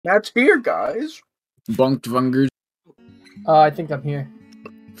That's here, guys. Bunked Vungers. I think I'm here.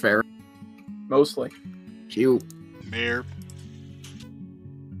 Fair. Mostly. Q. Mayor.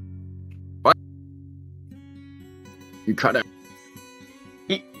 What? You cut out.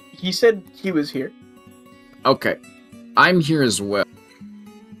 He said he was here. Okay. I'm here as well.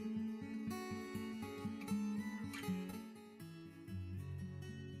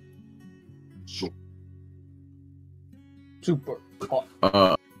 Super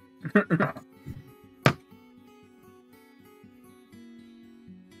hot.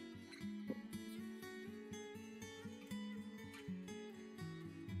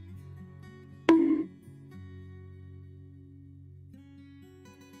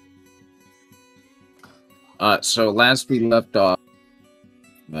 So last we left off,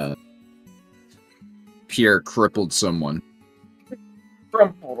 Pierre crippled someone.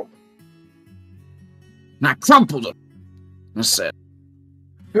 Crumpled him. Not crumpled him. I said,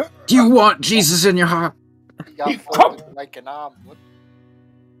 do you want Jesus in your heart? He got folded like an omelet.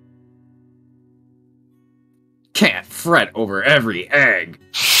 Can't fret over every egg.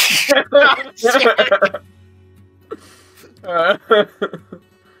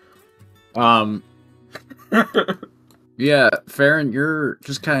 Yeah, Farron, you're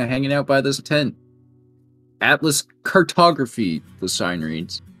just kind of hanging out by this tent. Atlas Cartography, the sign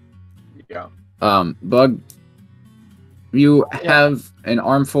reads. Yeah. Bug, you have an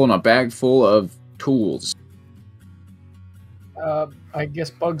armful and a bag full of tools. I guess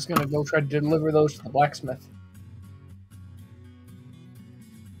Bug's gonna go try to deliver those to the blacksmith.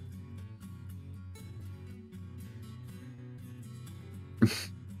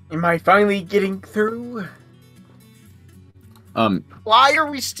 Am I finally getting through? Why are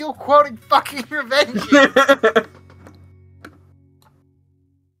we still quoting fucking Revenge?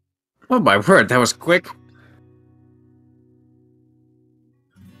 Oh my word, that was quick.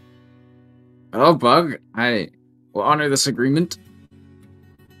 Oh, Bug, I will honor this agreement.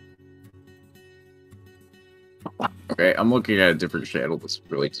 Okay, I'm looking at a different channel that's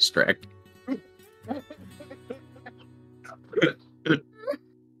really distracting.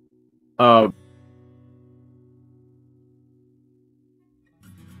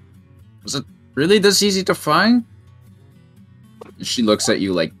 Was it really this easy to find? She looks at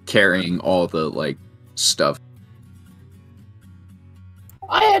you like carrying all the like stuff.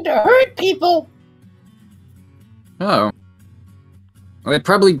 I had to hurt people. Oh. Well, they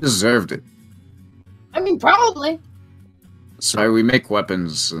probably deserved it. I mean, probably. That's why we make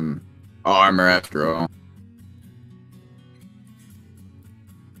weapons and armor after all.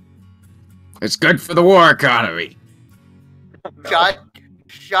 It's good for the war economy. Shut,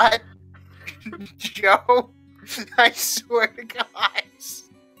 Joe. I swear to God.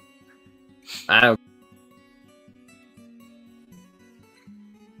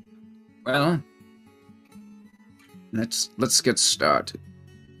 Well, let's get started.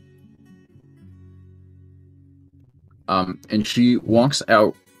 And she walks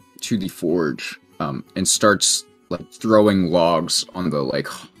out to the forge, and starts like throwing logs on the like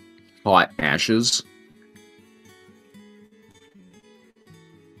hot ashes.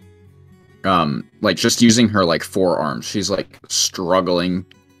 Like just using her like forearms. She's like struggling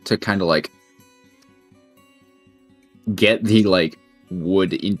to kind of like get the like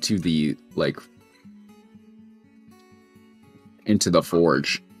wood into the like into the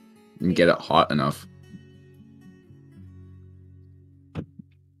forge and get it hot enough.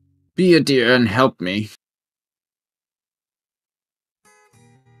 Be a dear and help me.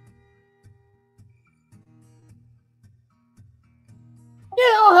 Yeah,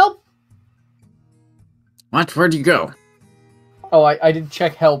 I'll help. What? Where'd you go? Oh, I did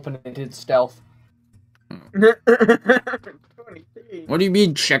check help and it did stealth. 23. What do you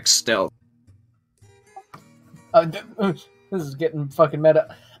mean check stealth? This is getting fucking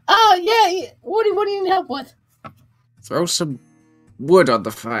meta. Yeah. What do you need help with? Throw some wood on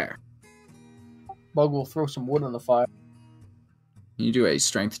the fire. Bug will throw some wood on the fire. You do a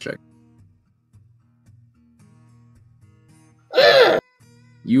strength check.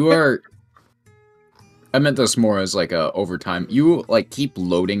 You are... I meant this more as like a overtime. You like keep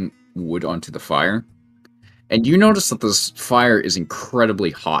loading wood onto the fire, and you notice that this fire is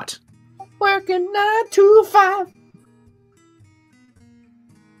incredibly hot. Working 9 to 5.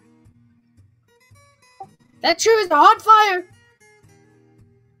 That sure is a hot fire.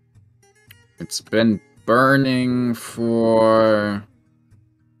 It's been burning for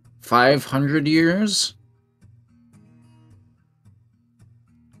 500 years,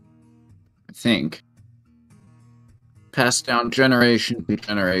 I think. Passed down generation to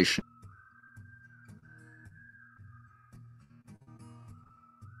generation.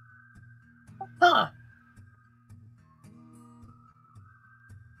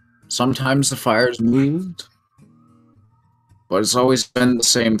 Sometimes the fire's moved, but it's always been the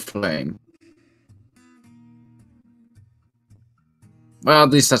same flame. Well,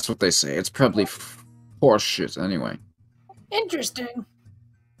 at least that's what they say. It's probably horseshit anyway. Interesting.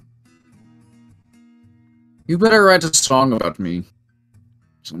 You better write a song about me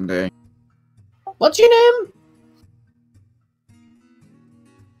someday. What's your name?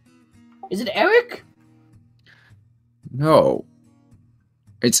 Is it Eric? No.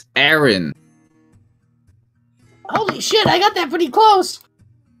 It's Aaron. Holy shit, I got that pretty close.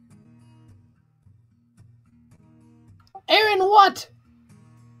 Aaron what?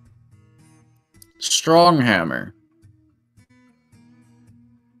 Stronghammer.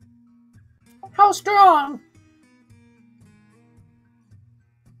 How strong?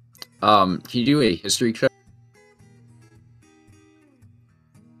 Can you do a history check?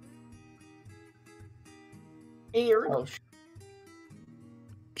 Aaron. Oh,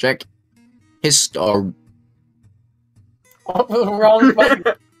 Check. Wrong wrong button.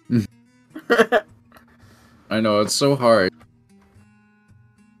 I know, it's so hard.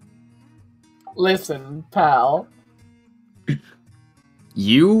 Listen, pal.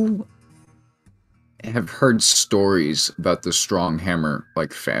 You have heard stories about the Stronghammer,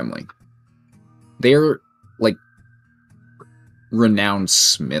 like, family. They're, like, renowned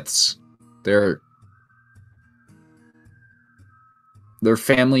smiths. Their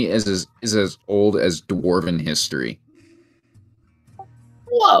family is as old as dwarven history.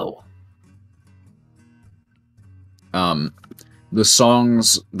 Whoa. The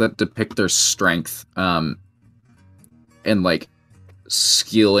songs that depict their strength, and, like,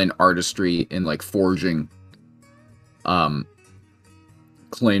 skill and artistry in, like, forging,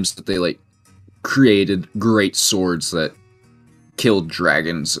 claims that they, like, created great swords that killed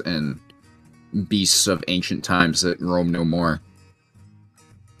dragons and beasts of ancient times that roam no more.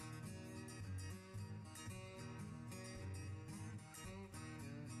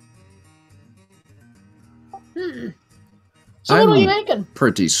 So what are you I'm making?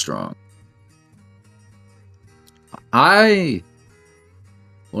 pretty strong. I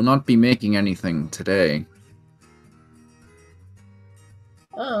will not be making anything today.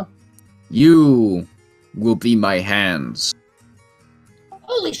 Oh. You will be my hands.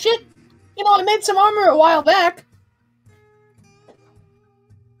 Holy shit. You know, I made some armor a while back.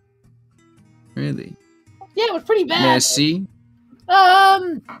 Really? Yeah, it was pretty May I bad. see?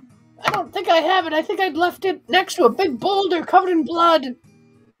 I don't think I have it. I think I'd left it next to a big boulder covered in blood.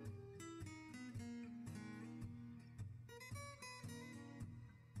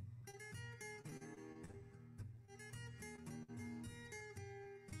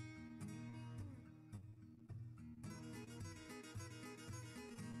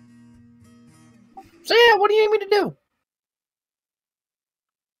 So yeah, what do you need me to do?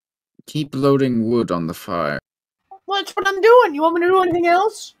 Keep loading wood on the fire. Well, that's what I'm doing. You want me to do anything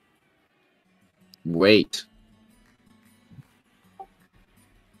else? Wait.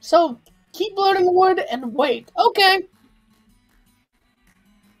 So, keep loading the wood and wait. Okay.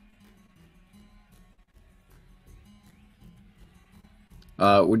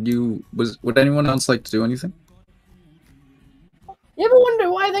 Would anyone else like to do anything? You ever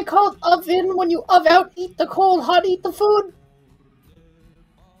wonder why they call it oven when you out, eat the cold, hot, eat the food?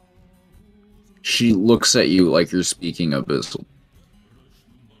 She looks at you like you're speaking Abyssal.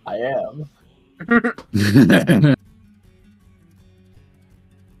 I am.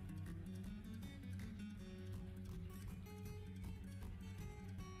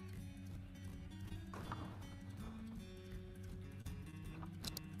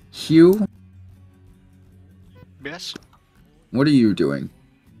 Hugh, Yes. what are you doing?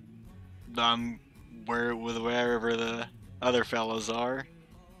 I'm wherever the other fellows are.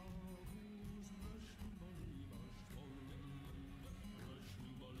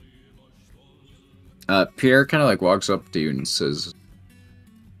 Pierre kind of like walks up to you and says,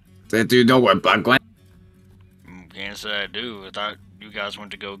 "Do you know where Bug went?" Can't say I do. I thought you guys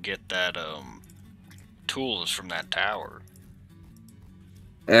went to go get that tools from that tower.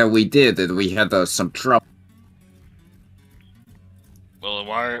 Yeah, we did, and we had some trouble. Well,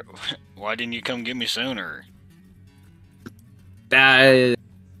 why didn't you come get me sooner? I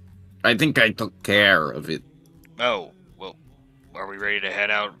think I took care of it. Oh, well, are we ready to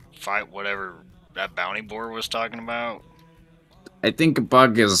head out, fight whatever that bounty board was talking about? I think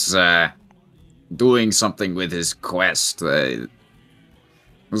Bug is doing something with his quest.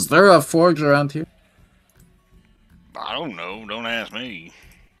 Was there a forge around here? I don't know. Don't ask me.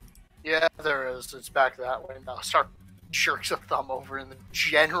 Yeah, there is. It's back that way. Now start jerks a thumb over in the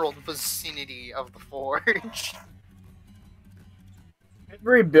general vicinity of the forge.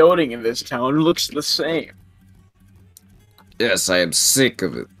 Every building in this town looks the same. Yes, I am sick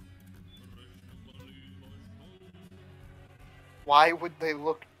of it. Why would they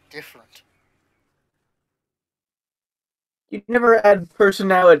look different? You never add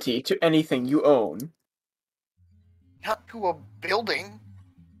personality to anything you own. Not to a building.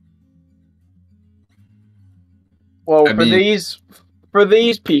 Well, I mean- for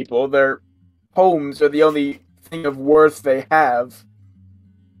these people, their homes are the only thing of worth they have.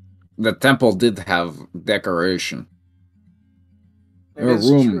 The temple did have decoration. It Your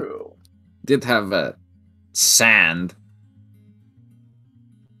is room. true. Did have sand.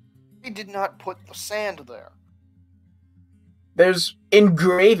 They did not put the sand there. There's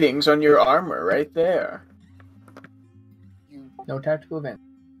engravings on your armor right there. You, No tactical event.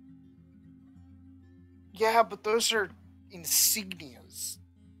 yeah, but those are insignias.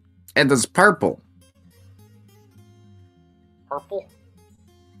 And it's purple. Purple?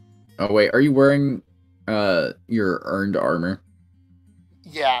 Oh wait, are you wearing your earned armor?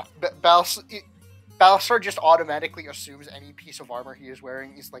 Yeah, Balasar just automatically assumes any piece of armor he is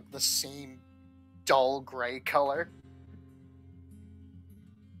wearing is like the same dull gray color.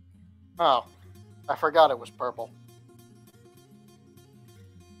 Oh, I forgot it was purple.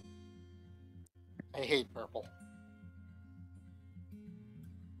 I hate purple.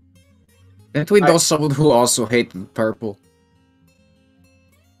 Didn't we know someone who also hated purple?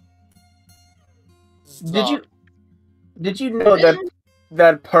 Did you know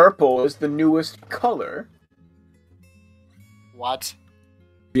that purple is the newest color? What?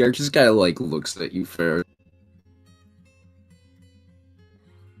 The artist guy like looks at you fair.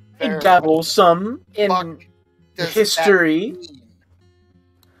 They Fair. dabble some in Fuck does history. that mean?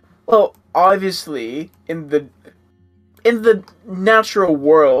 Well, obviously, in the natural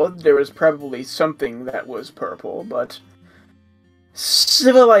world, there was probably something that was purple, but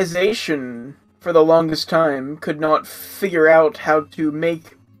civilization, for the longest time, could not figure out how to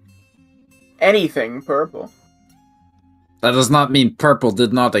make anything purple. That does not mean purple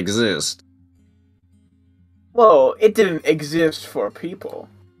did not exist. Well, it didn't exist for people.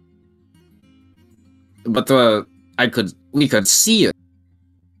 But we could see it.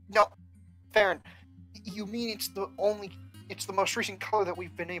 No, Farron, you mean it's the most recent color that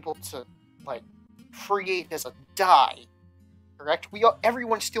we've been able to, like, create as a dye, correct?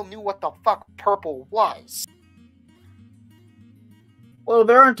 Everyone still knew what the fuck purple was. Well,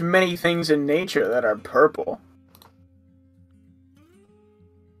 there aren't many things in nature that are purple.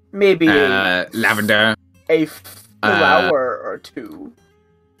 Maybe Lavender. a flower or two.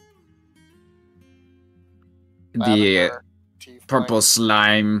 The Lavender, tiefling. purple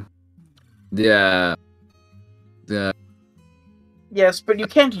slime. The Yes, but you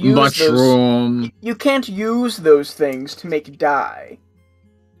can't use mushroom. You can't use those things to make dye.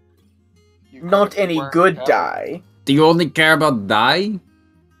 You Not could've any worn good hell. dye. Do you only care about dye?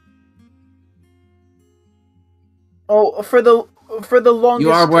 Oh, for the longest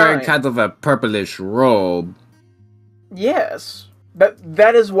You are wearing time. kind of a purplish robe. Yes.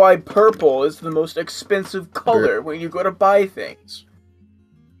 That is why purple is the most expensive color when you go to buy things.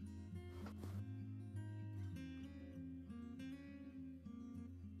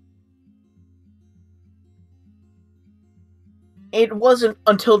 It wasn't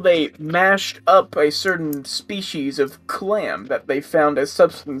until they mashed up a certain species of clam that they found a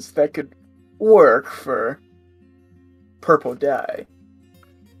substance that could work for purple dye.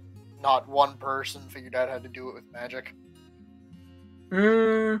 Not one person figured out how to do it with magic.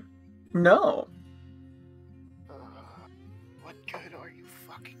 No. What good are you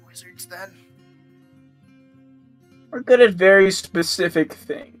fucking wizards then? We're good at very specific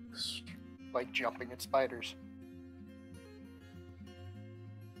things. Like jumping at spiders.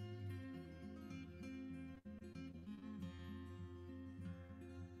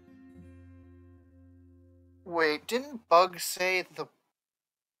 Wait, didn't Bug say the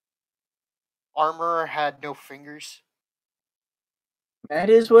armor had no fingers? That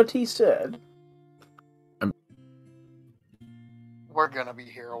is what he said. We're gonna be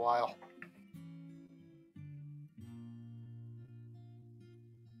here a while.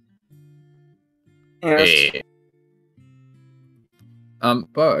 Yes. Hey.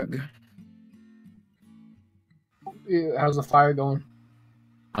 Bug. How's the fire going?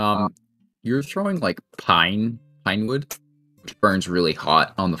 You're throwing like pine wood, which burns really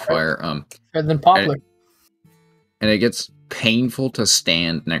hot on the fire. Better than poplar. And it gets painful to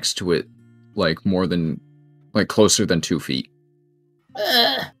stand next to it, like closer than 2 feet.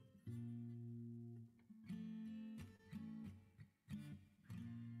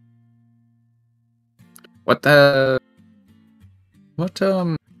 What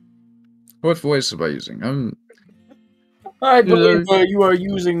what voice am I using? I believe you are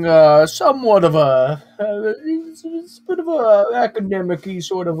using somewhat of it's a bit of a academic-y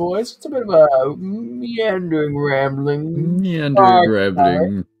sort of voice. It's a bit of a meandering, rambling. Meandering,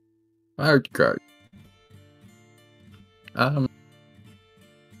 rambling, art card.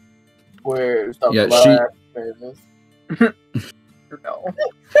 Where's the Yeah, black No.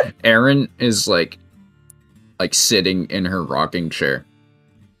 Erin is like sitting in her rocking chair,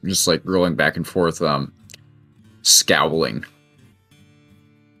 just like rolling back and forth, scowling.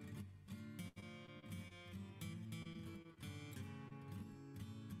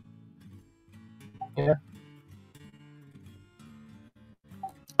 Yeah.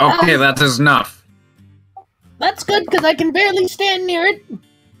 Okay, that is enough. That's good because I can barely stand near it.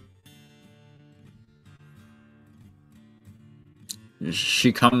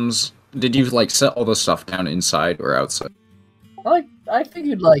 She comes. Did you like set all the stuff down inside or outside? I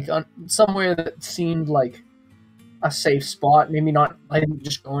figured like on somewhere that seemed like a safe spot. Maybe not. I didn't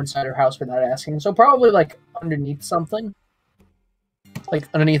just go inside her house without asking. So probably like underneath something, like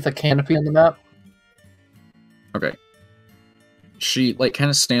underneath a canopy on the map. Okay. She like kind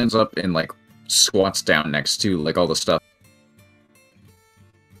of stands up and like squats down next to like all the stuff.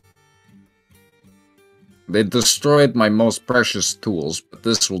 They destroyed my most precious tools, but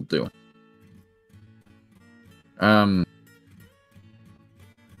this will do.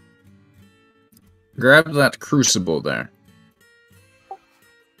 Grab that crucible there.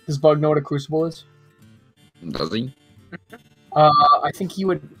 Does Bug know what a crucible is? Does he? I think he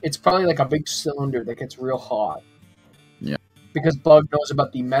would. It's probably like a big cylinder that gets real hot. Yeah. Because Bug knows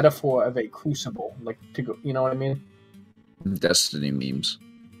about the metaphor of a crucible, like to go. You know what I mean? Destiny memes.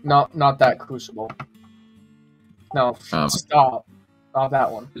 Not that crucible. No, stop. Not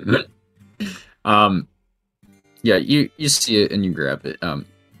that one. Yeah, you see it and you grab it.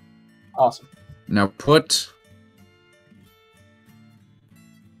 Awesome. Now put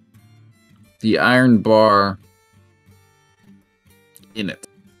the iron bar in it.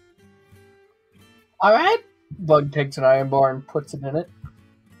 All right. Bug takes an iron bar and puts it in it.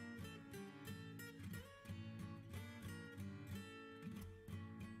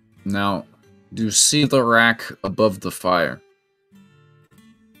 Now, do you see the rack above the fire?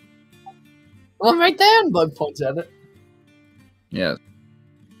 Well, I'm right there, and Bug points at it. Yes.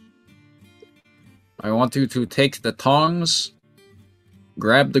 I want you to take the tongs,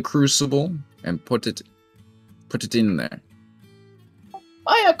 grab the crucible, and put it in there.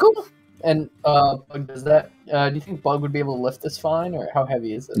 Oh yeah, cool. And Bug does that. Do you think Bug would be able to lift this fine, or how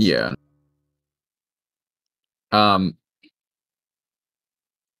heavy is this? Yeah. Do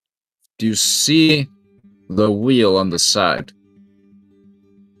you see the wheel on the side?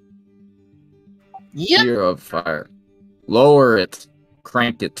 Yep. Here of fire. Lower it.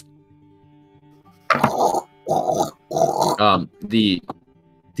 Crank it. The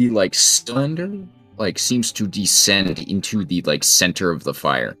like cylinder like seems to descend into the like center of the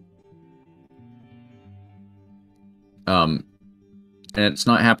fire. And it's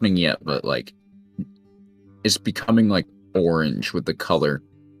not happening yet, but like it's becoming like orange with the color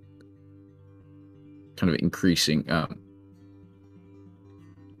kind of increasing.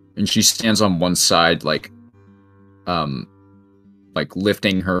 And she stands on one side, like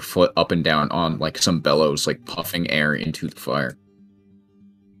lifting her foot up and down on like some bellows, like puffing air into the fire.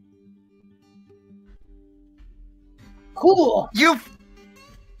 Cool. You,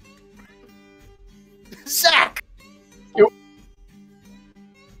 Zach.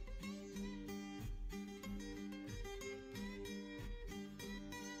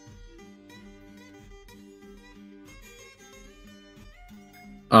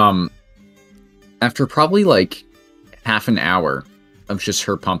 After probably like half an hour of just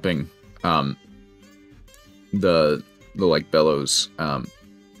her pumping, the like bellows,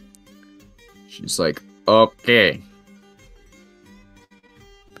 she's like, okay,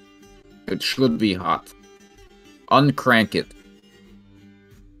 it should be hot. Uncrank it.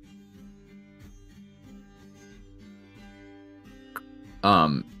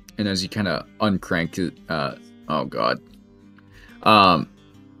 And as you kind of uncrank it, oh god.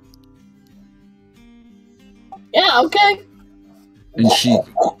 Yeah. Okay. And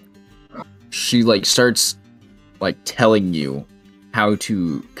she like starts like telling you how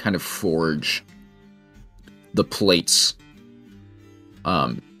to kind of forge the plates.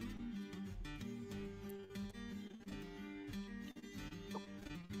 Can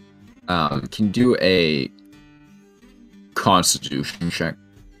you do a Constitution check?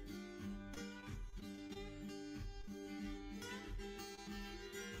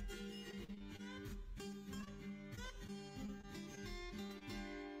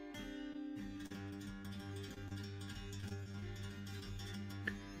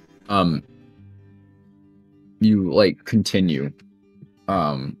 you like continue,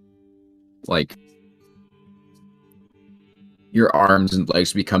 like your arms and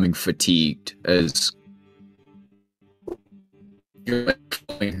legs becoming fatigued as you're like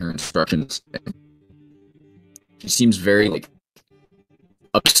following her instructions. She seems very like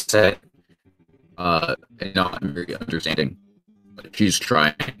upset, and not very understanding. But she's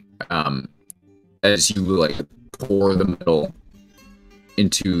trying, as you like pour the metal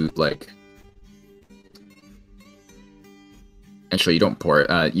into like. Actually, you don't pour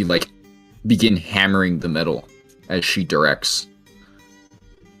it. You like begin hammering the metal as she directs,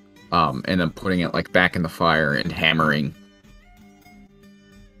 and then putting it like back in the fire and hammering.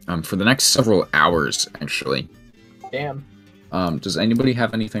 For the next several hours, actually. Damn. Does anybody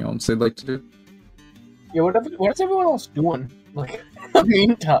have anything else they'd like to do? Yeah, what is everyone else doing? Like, in the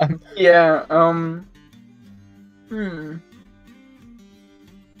meantime. Yeah,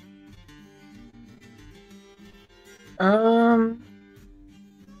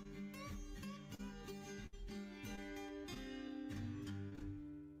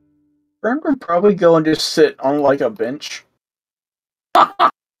 Bram can probably go and just sit on like a bench.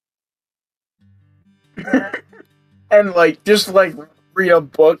 And like just like read a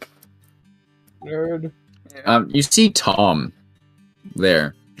book. Nerd. You see Tom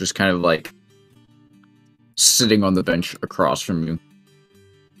there, just kind of like sitting on the bench across from you.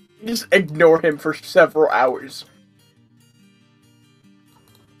 Just ignore him for several hours.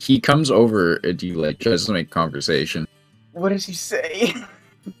 He comes over and you like tries to make conversation. What does he say?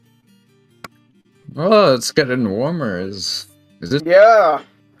 Oh, it's getting warmer. Is it? Yeah.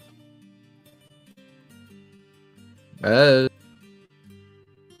 Are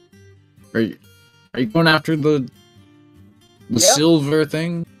you going after the Yep. silver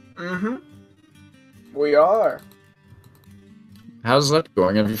thing? Mm-hmm. We are. How's that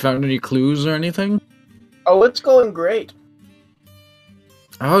going? Have you found any clues or anything? Oh, it's going great.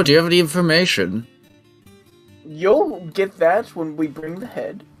 Oh, do you have any information? You'll get that when we bring the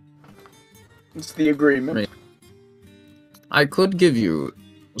head. It's the agreement. Right. I could give you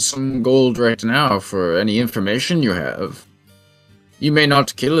some gold right now for any information you have. You may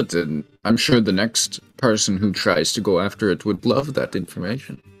not kill it, and I'm sure the next person who tries to go after it would love that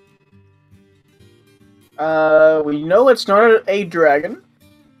information. We know it's not a dragon.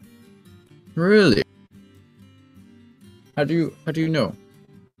 Really? How do you know?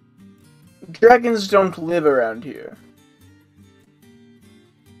 Dragons don't live around here.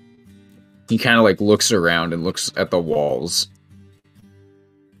 He kind of like looks around and looks at the walls.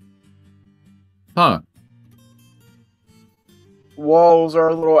 Huh. Walls are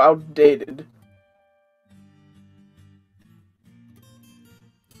a little outdated.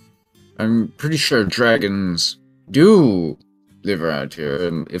 I'm pretty sure dragons do live around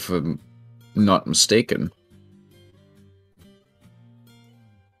here, if I'm not mistaken.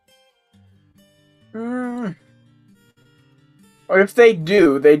 Or if they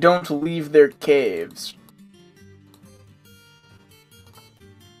do, they don't leave their caves.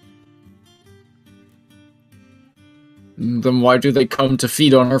 Then why do they come to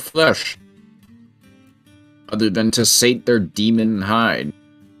feed on our flesh? Other than to sate their demon hide.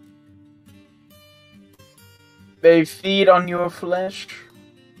 They feed on your flesh.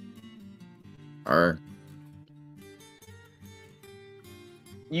 Or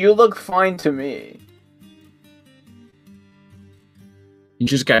You look fine to me. you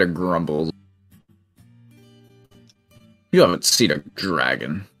just gotta grumble. You haven't seen a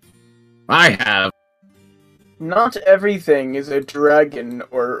dragon. I have. Not everything is a dragon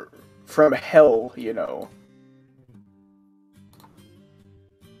or from hell, you know.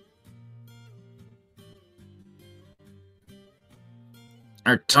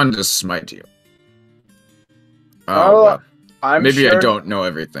 Our tongue to smite you. Oh, well. I'm Maybe sure, I don't know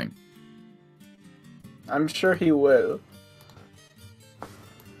everything. I'm sure he will.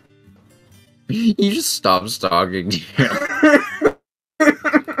 He just stops talking to you.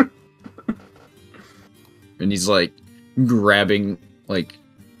 And he's like grabbing like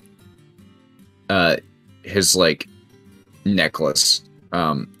his like necklace.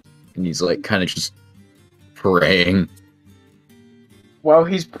 And he's like kind of just praying While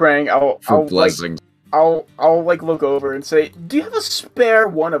he's praying, for blessings. I'll like look over and say, "Do you have a spare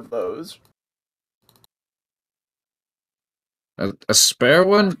one of those?" A spare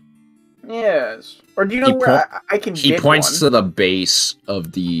one? Yes. Or do you know He where I can He get points one? to the base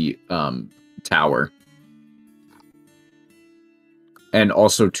of the tower. And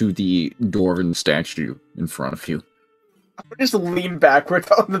also to the dwarven statue in front of you. I'll just lean backwards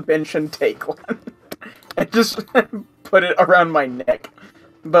on the bench and take one. And just put it around my neck.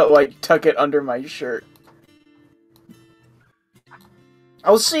 but like tuck it under my shirt.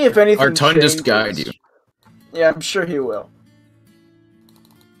 I'll see if anything Artundus changes. guide you. Yeah, I'm sure he will.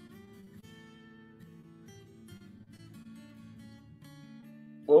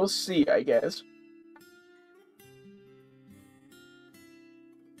 We'll see, I guess.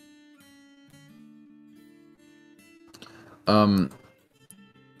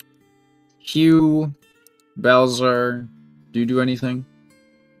 Hugh, Balzar, do you do anything?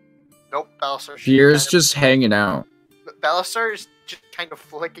 Nope, Balasar's Fier's just hanging out. Balasar is just kind of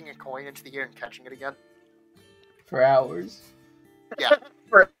flicking a coin into the air and catching it again. For hours. Yeah.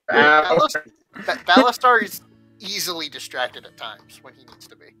 For hours. Balasar is easily distracted at times when he needs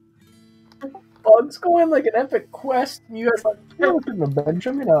to be. Bug's going like an epic quest. And you guys like, look at the bench.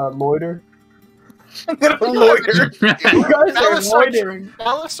 I'm gonna loiter. I'm gonna loiter. You guys are Balasar, loitering.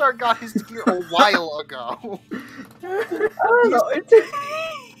 Balasar got his gear a while ago. I don't know. It's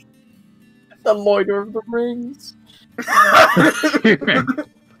the loiter of the rings.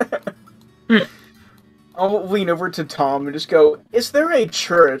 I'll lean over to Tom and just go, "Is there a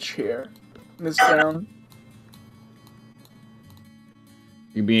church here in this town?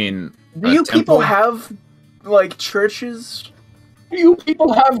 You mean Do a you temple? people have, like, churches?" You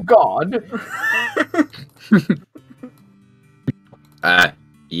people have God.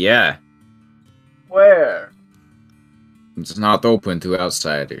 Yeah. Where? It's not open to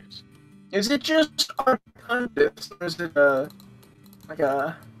outsiders. Is it just Artundus, or is it like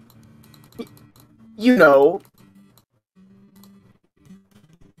a, you know?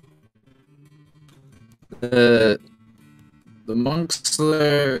 The monks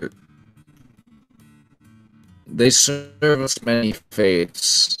there, they service many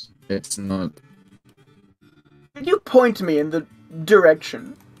faiths. It's not. Can you point me in the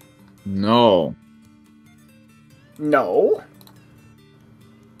direction? No. No.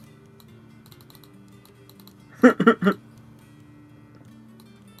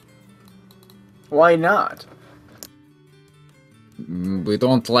 Why not? We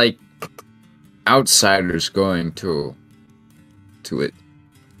don't like outsiders going to it.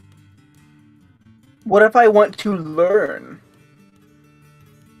 What if I want to learn?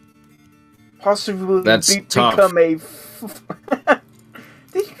 Possibly That's tough. become a.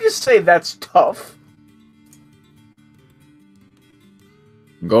 Did you just say that's tough?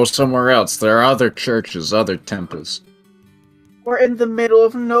 Go somewhere else. There are other churches, other temples. We're in the middle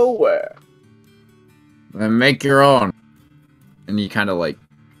of nowhere. Then make your own. And he kind of like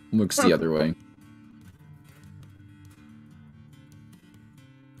looks the other way.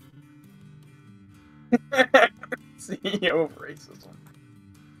 CEO of racism.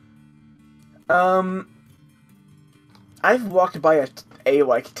 I've walked by a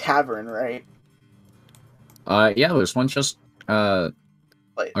like tavern, right? Yeah, there's one just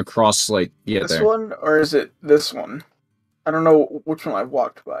Like across, like, yeah, this there. one, or is it this one? I don't know which one I've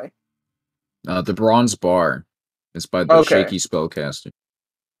walked by. The bronze bar is by the Okay. shaky spellcaster.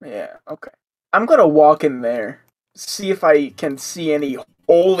 Yeah, okay. I'm gonna walk in there, see if I can see any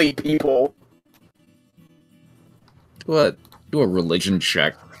holy people. Do a religion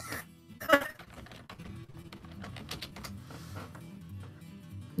check.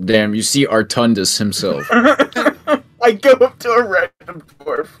 Damn, you see Artundus himself. I go up to a random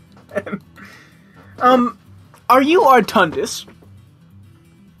dwarf and, are you Artundus?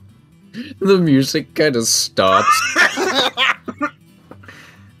 The music kind of stops.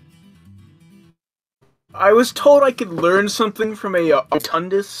 I was told I could learn something from a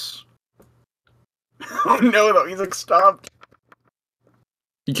Artundus. Oh no, he's like, stop.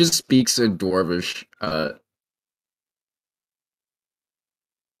 He just speaks in Dwarvish.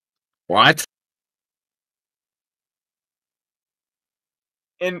 What?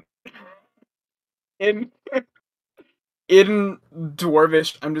 In in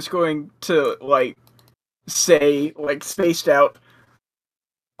Dwarvish, I'm just going to like say, like, spaced out,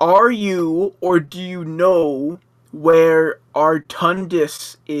 are you or do you know where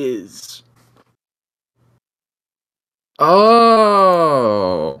Artundus is?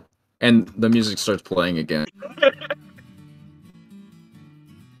 Oh! And the music starts playing again.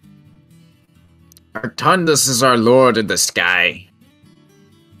 Artundus is our lord in the sky.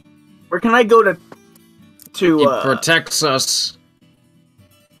 Where can I go to He protects us.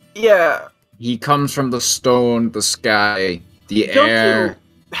 yeah, He comes from the stone, the sky, the don't air. you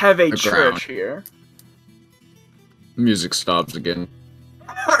have a the church ground. here? Music stops again.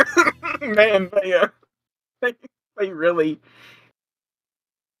 Man, they really.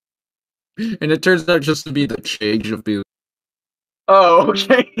 And it turns out just to be the change of music. Oh,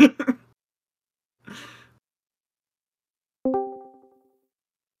 okay.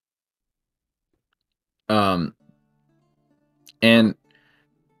 And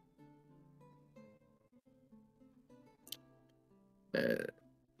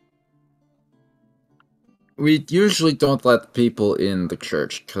we usually don't let people in the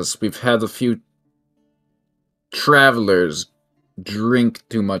church because we've had a few travelers drink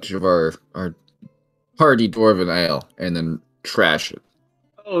too much of our party dwarven ale and then trash it.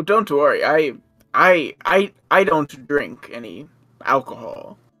 Oh, don't worry. I don't drink any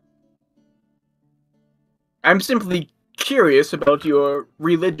alcohol. I'm simply curious about your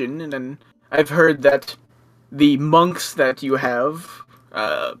religion, and I've heard that the monks that you have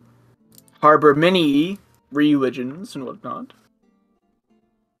harbor many religions and whatnot.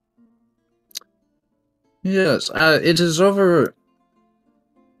 Yes, it is over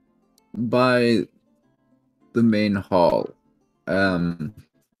by the main hall.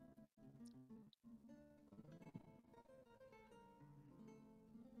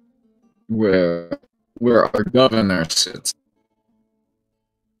 Where our governor sits.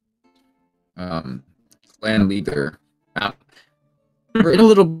 Clan leader. We're in a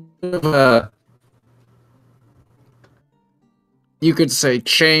little bit of a, you could say,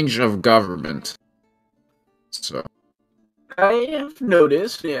 change of government. So, I have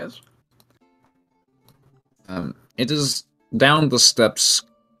noticed, yes. it is down the steps,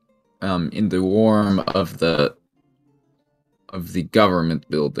 in the warm of the government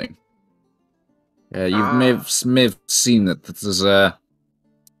building. You may have seen that this is a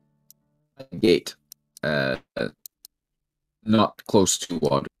gate, not close to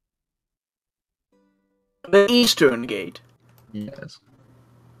water. The Eastern Gate. Yes.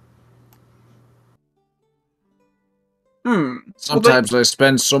 Sometimes I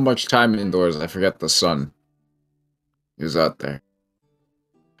spend so much time indoors, I forget the sun is out there.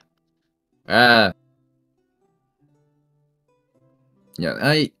 Yeah,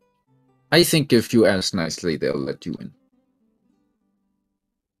 I think if you ask nicely, they'll let you in.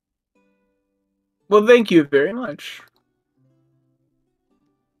 Well, thank you very much.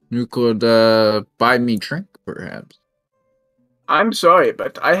 You could buy me drink, perhaps. I'm sorry,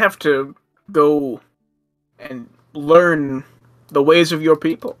 but I have to go and learn the ways of your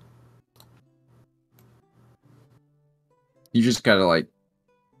people. He just kind of like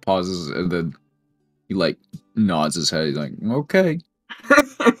pauses and then he like nods his head. He's like, okay.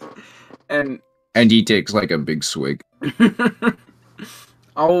 and he takes like a big swig.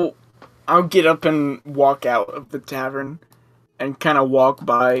 I'll get up and walk out of the tavern and kind of walk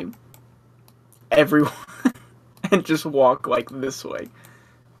by everyone and just walk like this way.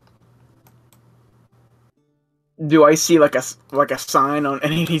 Do I see like a sign on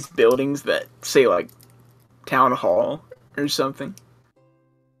any of these buildings that say like town hall or something?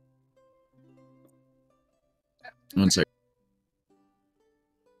 One sec.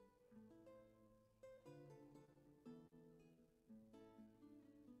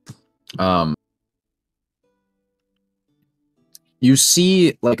 You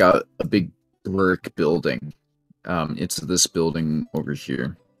see like a big brick building. It's this building over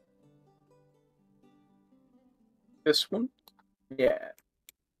here. This one? Yeah.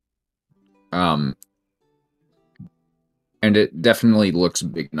 And it definitely looks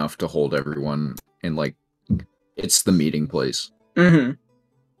big enough to hold everyone, and like it's the meeting place. Mm-hmm.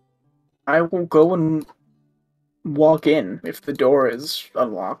 I will go and walk in if the door is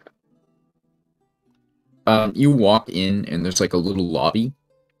unlocked. You walk in and there's like a little lobby.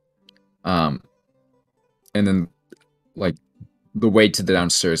 And then like the way to the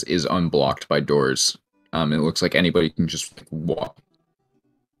downstairs is unblocked by doors. It looks like anybody can just like, walk.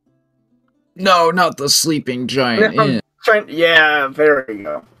 No, not the sleeping giant inn. Yeah, there we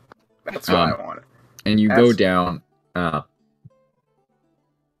go. That's what I wanted. And you go down.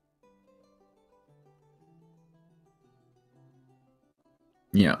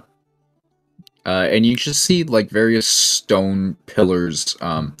 Yeah. And you just see like various stone pillars,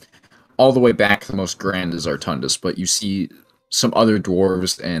 all the way back. The most grand is Artundus, but you see some other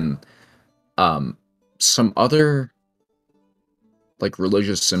dwarves and some other like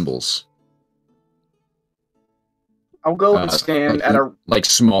religious symbols. I'll go and stand at like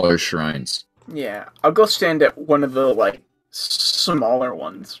smaller shrines. Yeah, I'll go stand at one of the like smaller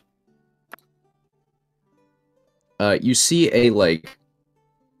ones. You see a like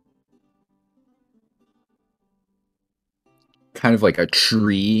kind of like a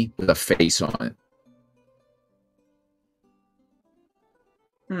tree with a face on it.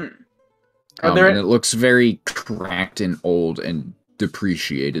 And it looks very cracked and old and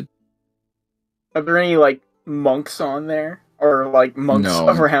depreciated. Are there any like monks on there, or like monks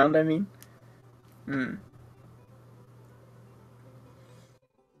around? I mean, Can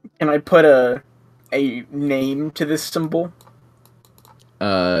I put a a name to this symbol?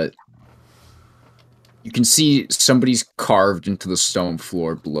 You can see somebody's carved into the stone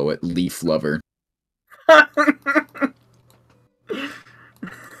floor below it, Leaf Lover.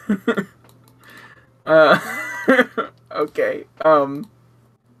 uh, okay.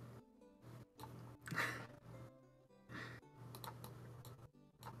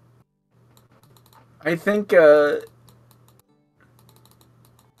 I think,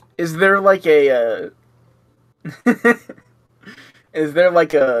 is there like a, is there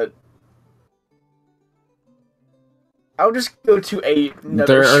like a, I'll just go to another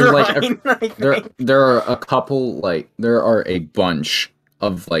There are like shrine, I think. there are a couple there are a bunch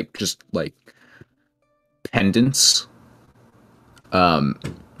of just pendants around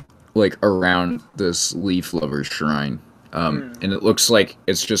this Leaf Lover shrine. And it looks like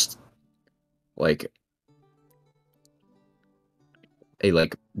it's just like a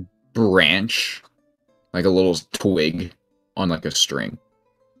branch, like a little twig on like a string.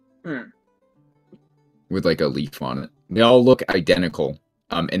 With like a leaf on it. They all look identical.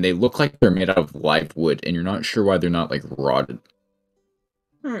 And they look like they're made out of live wood, and you're not sure why they're not like rotted.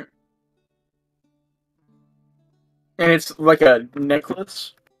 And it's like a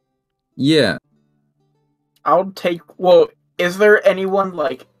necklace? Yeah. I'll take, well, is there anyone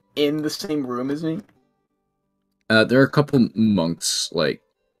like in the same room as me? There are a couple monks, like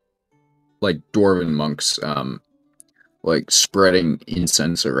dwarven monks, spreading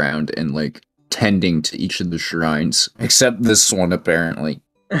incense around and tending to each of the shrines, except this one apparently.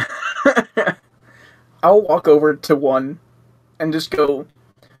 I'll walk over to one and just go,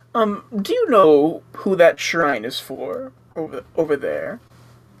 do you know who that shrine is for over there?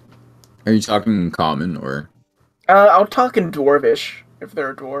 Are you talking in common or? I'll talk in dwarvish if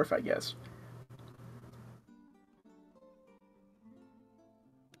they're a dwarf, I guess.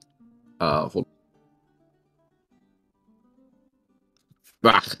 Hold.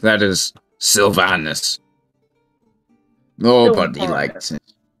 Ah, that is Sylvanus. Nobody likes it.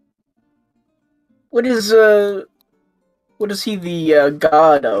 What is he the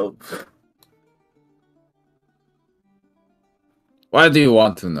god of? Why do you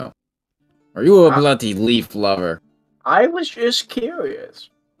want to know? Are you a bloody leaf lover? I was just curious.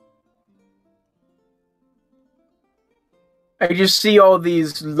 I just see all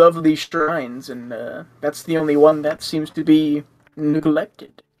these lovely shrines, and that's the only one that seems to be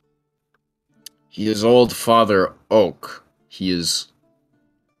neglected. He is old Father Oak. He is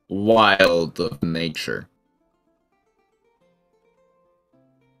wild of nature.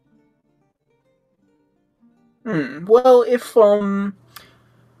 Well,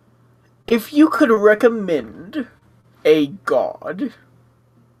 if you could recommend a god,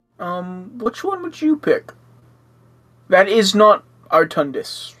 which one would you pick? That is not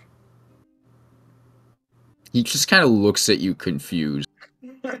Artundus. He just kind of looks at you confused.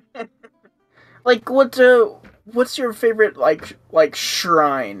 Like, what's your favorite like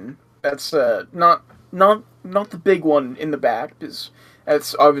shrine? That's not the big one in the back, because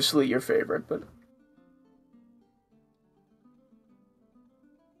that's obviously your favorite, but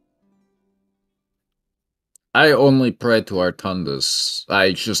I only pray to Artundus.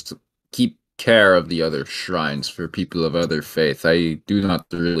 I just keep care of the other shrines for people of other faith. I do not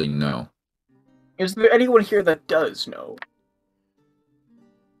really know. Is there anyone here that does know?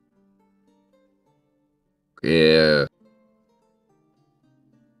 Yeah.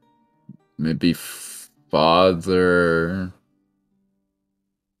 Maybe Father...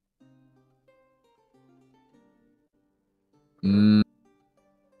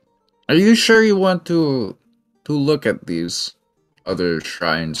 Are you sure you want to look at these other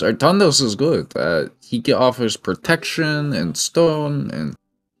shrines? Artundus is good. He offers protection and stone and...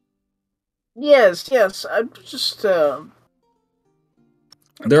 Yes. I'm just There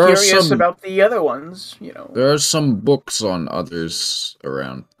are curious some about the other ones, you know. There are some books on others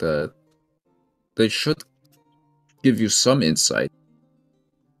around that they should give you some insight.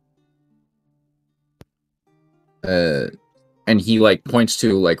 And he points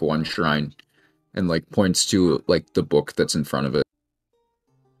to one shrine and points to the book that's in front of it.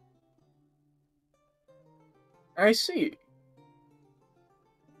 I see.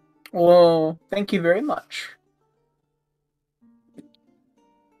 Well, thank you very much.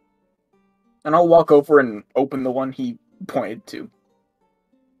 And I'll walk over and open the one he pointed to.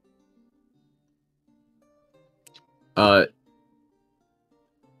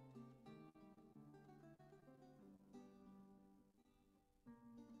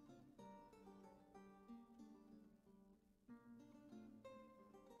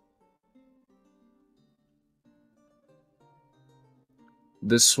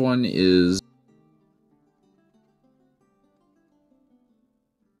 This one is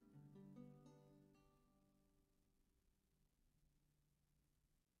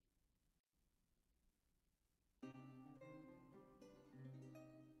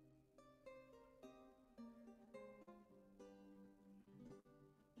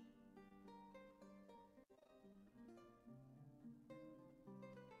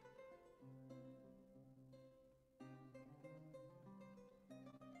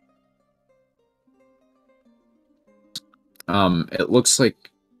It looks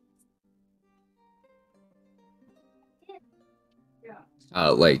like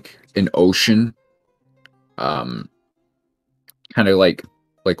an ocean, kind of like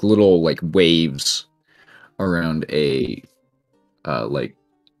little like waves around a like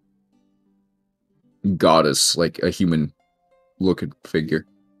goddess, like a human looking figure.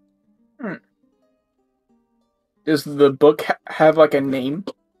 Does the book have like a name?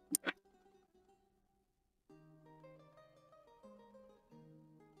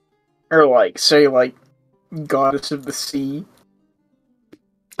 Or like say like goddess of the sea?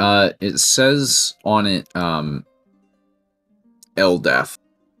 It says on it, Eldath.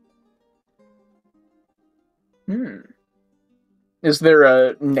 Is there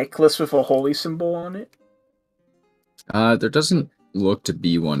a necklace with a holy symbol on it? There doesn't look to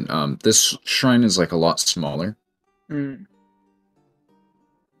be one. This shrine is like a lot smaller.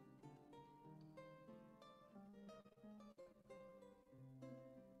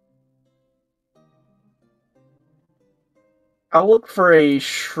 I'll look for a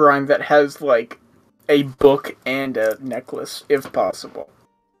shrine that has like a book and a necklace, if possible.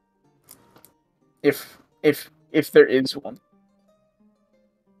 If there is one.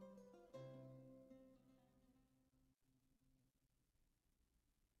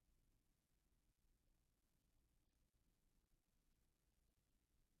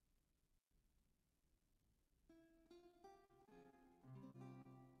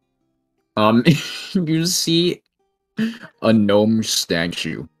 You see a gnome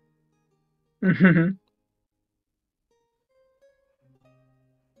statue.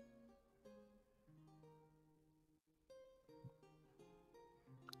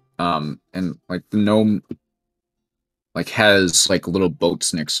 And like the gnome like has like little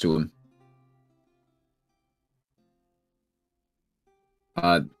boats next to him.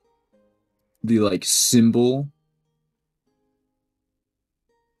 The like symbol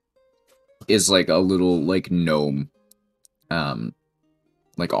is like a little like gnome,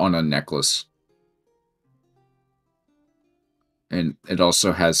 like on a necklace. And it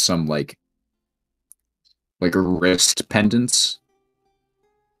also has some like wrist pendants.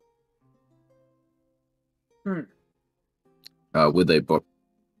 With a book.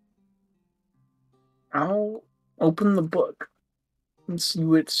 I'll open the book and see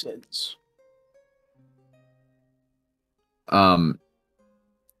what it says.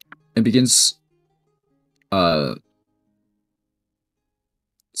 It begins,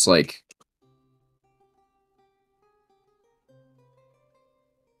 it's like,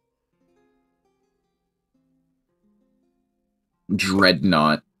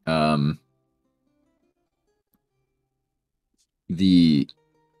 Dreadnought, the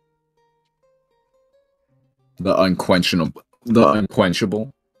unquenchable.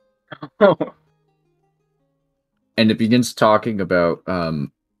 And it begins talking about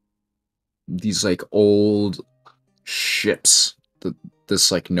these like old ships that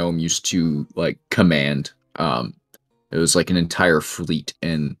this like gnome used to like command. It was like an entire fleet,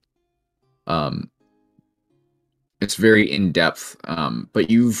 and it's very in depth. But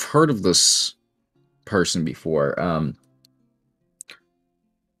you've heard of this person before.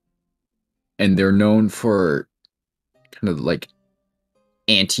 And they're known for kind of like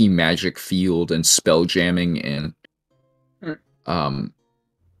anti-magic field and spell jamming and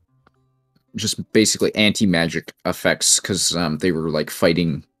just basically anti-magic effects, because they were like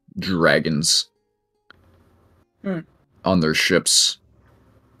fighting dragons on their ships.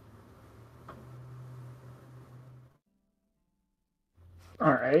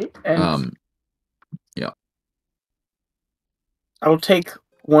 All right, and yeah, I'll take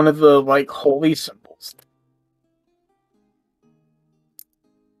one of the like holy symbols.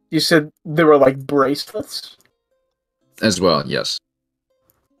 You said there were like bracelets? as well, yes.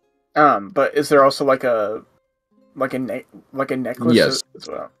 But is there also like a necklace Yes. as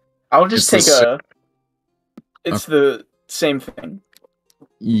well? I'll just take it's the same thing.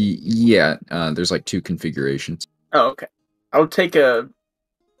 Yeah, there's like two configurations. Oh, okay. I'll take a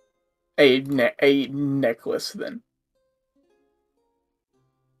necklace then.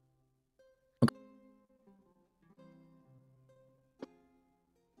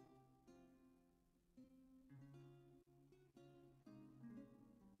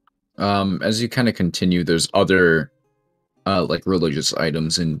 As you kind of continue, there's other like religious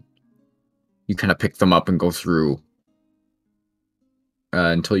items, and you kind of pick them up and go through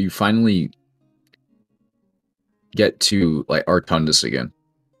until you finally get to like Artundus again.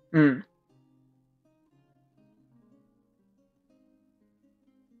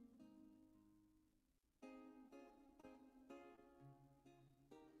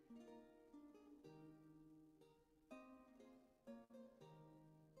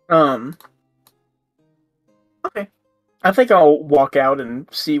 Um. Okay. I think I'll walk out and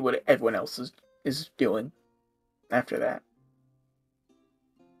see what everyone else is doing after that.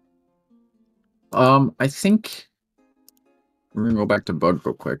 I think we're gonna go back to Bug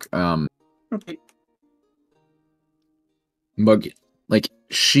real quick. Okay. Bug, like,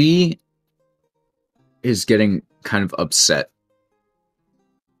 she is getting kind of upset.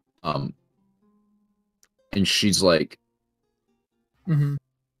 And she's like Mm-hmm.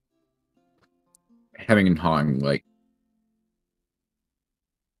 having and hawing, like,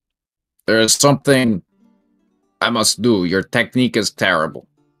 there is something I must do. Your technique is terrible.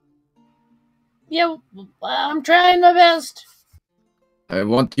 Yeah, I'm trying my best. I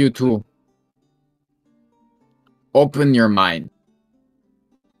want you to open your mind.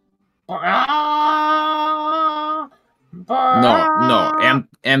 No,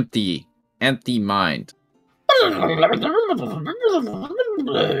 empty mind.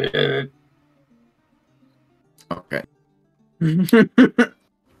 Okay.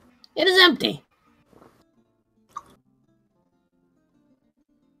 It is empty.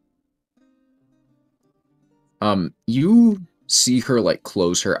 You see her like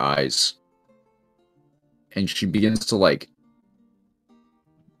close her eyes, and she begins to like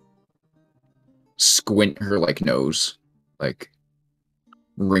squint her like nose, like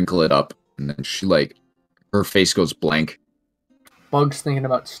wrinkle it up, and then she like her face goes blank. Bug's thinking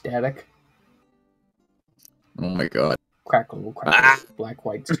about static. Oh my god. Crackle, Ah! black,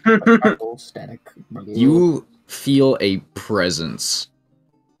 white, crackle, static. You feel a presence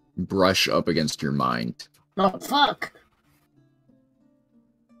brush up against your mind. Oh, fuck.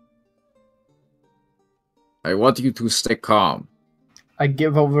 I want you to stay calm. I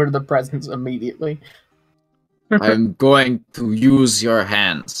give over the presence immediately. I'm going to use your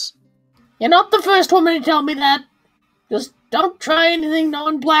hands. You're not the first woman to tell me that. Just don't try anything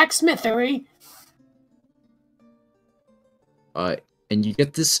non-blacksmithery. And you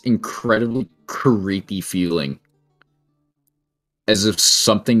get this incredibly creepy feeling. As if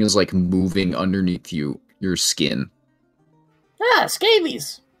something is like moving underneath your skin. Ah,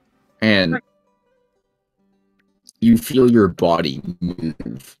 scabies. And you feel your body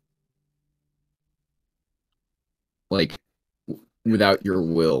move. Like, without your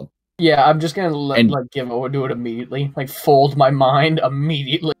will. Yeah, I'm just gonna give over to it immediately. Like, fold my mind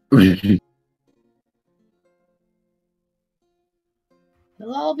immediately.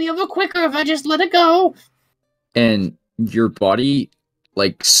 It'll all be over quicker if I just let it go. And your body,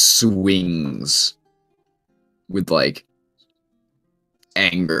 like, swings with, like,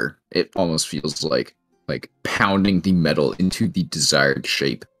 anger. It almost feels like pounding the metal into the desired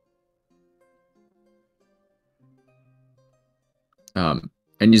shape.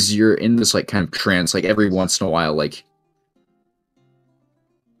 And as you're in this, like, kind of trance, like, every once in a while, like,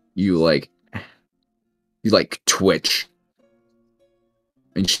 you twitch.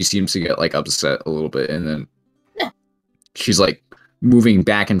 And she seems to get, like, upset a little bit, and then she's, like, moving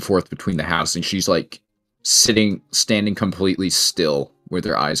back and forth between the house, and she's, like, standing completely still with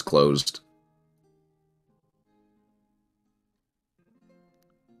her eyes closed.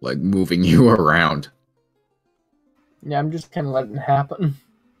 Like, moving you around. Yeah, I'm just kind of letting it happen.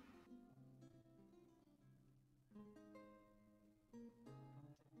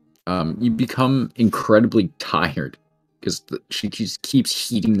 You become incredibly tired because she just keeps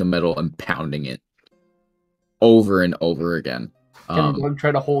heating the metal and pounding it over and over again. Can Bug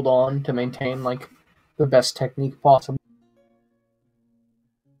try to hold on to maintain, like, the best technique possible?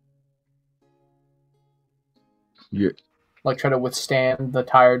 Like, try to withstand the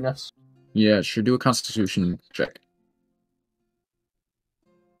tiredness? Yeah, sure, do a constitution check.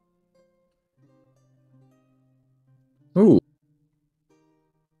 Ooh.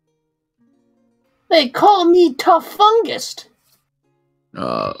 They call me Tough Fungus.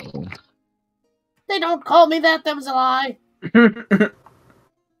 Oh. They don't call me that. That was a lie.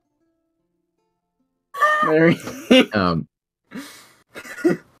 Mary.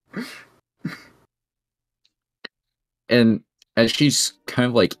 And as she's kind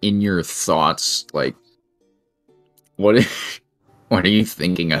of like in your thoughts, like, what are you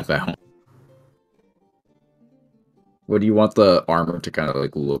thinking about? What do you want the armor to kind of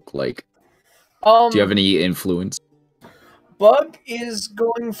like look like? Do you have any influence? Bug is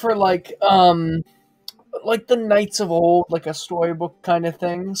going for like the Knights of Old, like a storybook kind of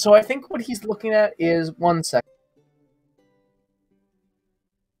thing. So I think what he's looking at is 1 second.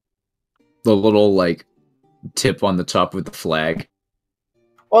 The little like tip on the top with the flag.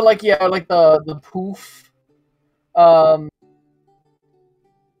 Or like like the poof. Yeah,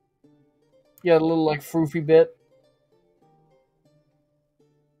 the little like froofy bit.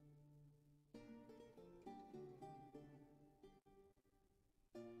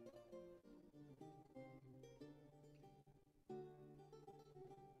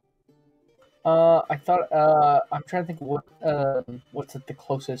 I thought. I'm trying to think what's the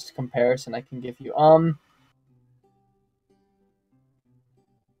closest comparison I can give you.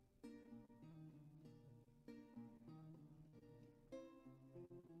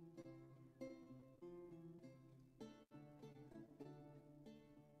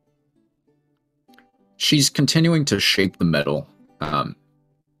 She's continuing to shape the metal.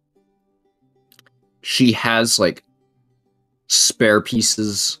 She has like spare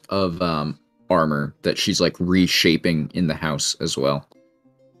pieces of armor that she's like reshaping in the house as well.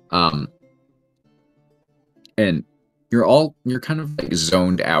 And you're kind of like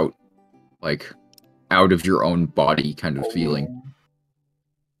zoned out, like out of your own body kind of feeling.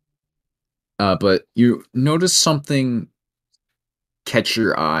 But you notice something catch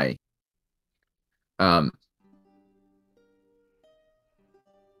your eye.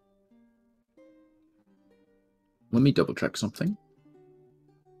 Let me double check something.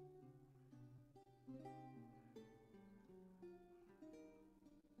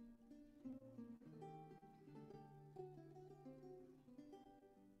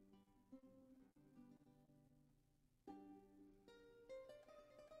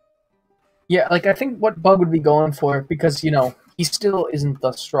 Yeah, like I think what Bug would be going for, because he still isn't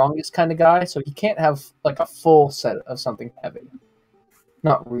the strongest kind of guy, so he can't have like a full set of something heavy.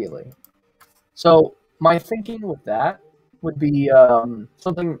 Not really. So my thinking with that would be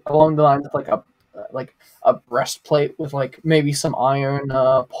something along the lines of like a breastplate with like maybe some iron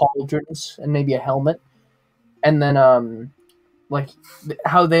pauldrons and maybe a helmet, and then like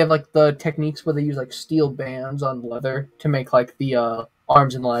how they have like the techniques where they use like steel bands on leather to make like the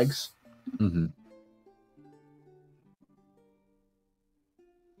arms and legs. Mm-hmm.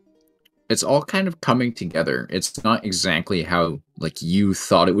 It's all kind of coming together. It's not exactly how like you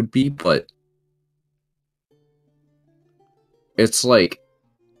thought it would be, but it's like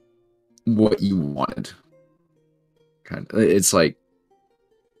what you wanted. Kind of, it's like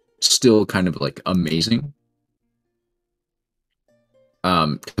still kind of like amazing.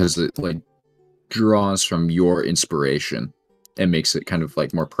 Because it like draws from your inspiration and makes it kind of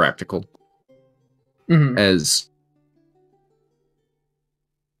like more practical. Mm-hmm. As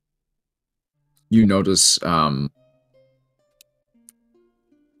you notice,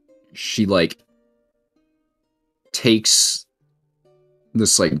 she like takes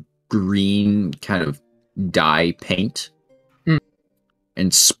this like green kind of dye paint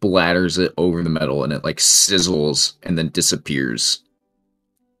and splatters it over the metal, and it like sizzles and then disappears,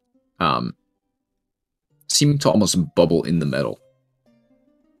 seeming to almost bubble in the metal.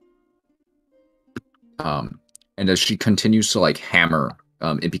 And as she continues to like hammer,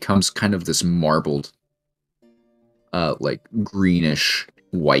 it becomes kind of this marbled, like greenish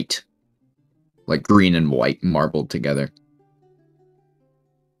white, like green and white marbled together.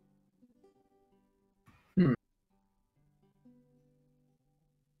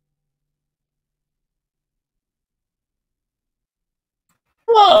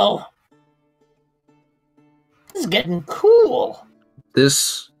 Whoa! This is getting cool.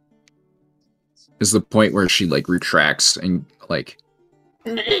 This is the point where she like retracts and like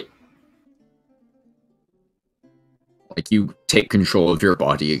you take control of your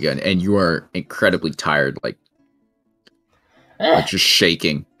body again, and you are incredibly tired, like just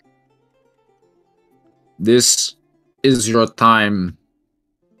shaking. This is your time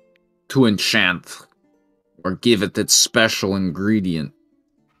to enchant or give it its special ingredient.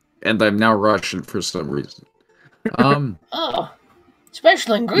 And I'm now Russian for some reason. Oh,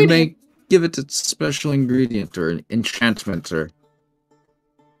 special You ingredient. may give it its special ingredient or an enchantment or...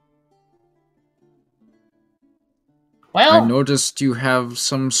 Well, I noticed you have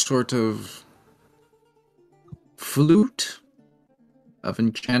some sort of flute of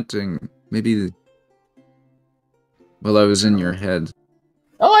enchanting. Maybe while I was in your head.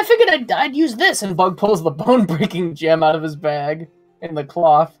 oh, I figured I'd use this. And Bug pulls the bone-breaking gem out of his bag in the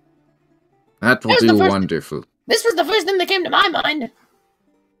cloth. That will do wonderful. This was the first thing that came to my mind.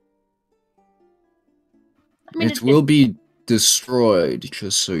 I mean, It will be destroyed,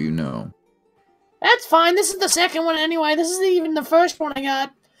 just so you know. That's fine. This is the second one anyway. This isn't even the first one I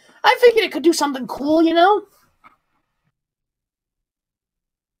got. I figured it could do something cool, you know?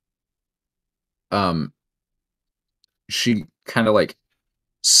 She kind of like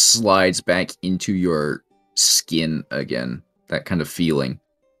slides back into your skin again. That kind of feeling.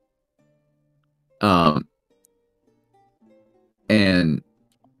 And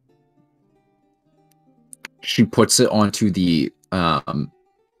she puts it onto the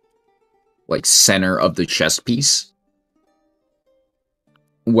like center of the chest piece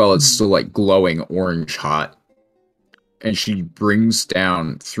while it's still like glowing orange hot, and she brings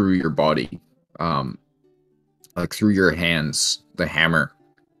down through your body like through your hands, the hammer.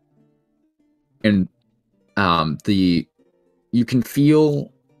 And you can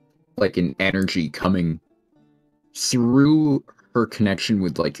feel like an energy coming through her connection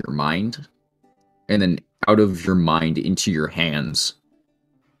with like your mind, and then out of your mind into your hands,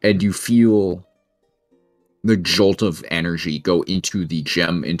 and you feel the jolt of energy go into the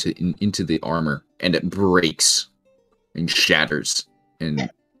gem, into the armor, and it breaks and shatters and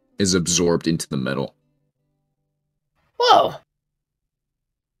is absorbed into the metal. Whoa!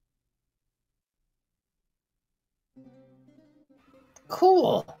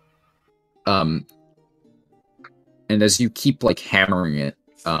 Cool. And as you keep like hammering it,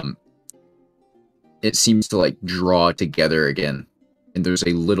 it seems to like draw together again, and there's a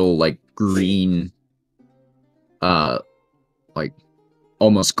little like green, like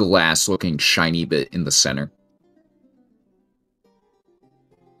almost glass-looking shiny bit in the center.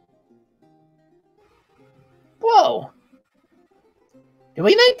 Whoa! Did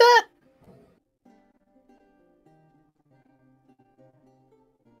we make that?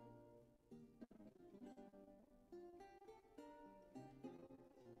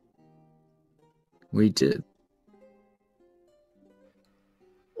 We did.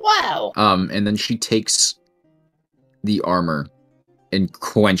 Wow! And then she takes the armor and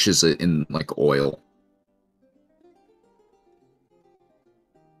quenches it in like oil.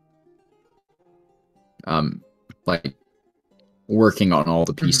 Like working on all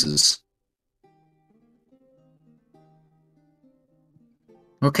the pieces.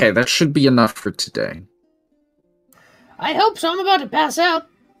 Okay, that should be enough for today. I hope so. I'm about to pass out.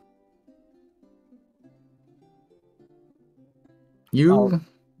 You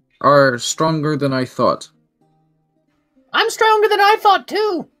are stronger than I thought. I'm stronger than I thought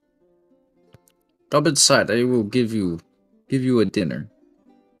too. Come inside. I will give you a dinner.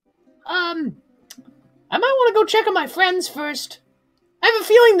 I might want to go check on my friends first. I have a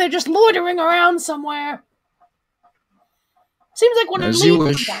feeling they're just loitering around somewhere. Seems like when I As you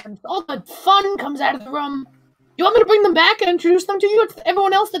leave, wish. sometimes all the fun comes out of the room. You want me to bring them back and introduce them to you? It's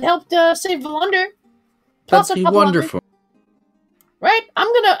everyone else that helped save Volunder. Plus That'd a be couple wonderful. others. Right? I'm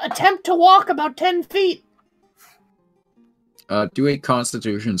gonna attempt to walk about 10 feet. Do a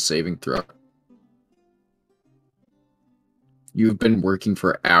Constitution saving throw. You've been working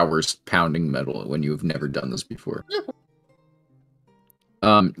for hours pounding metal when you have never done this before.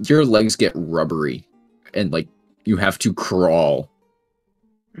 Your legs get rubbery, and like you have to crawl.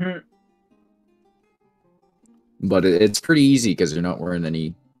 Mhm. But it's pretty easy because you're not wearing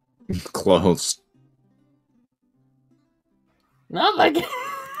any clothes. No, like...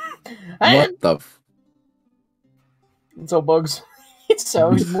 What the? So Bugs.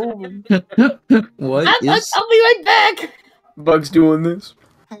 So he's moving. What I'll is? be right back. Bugs doing this.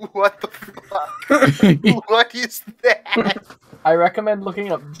 What the fuck? What is that? I recommend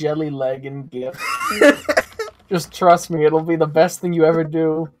looking up jelly leg in GIF. Just trust me, it'll be the best thing you ever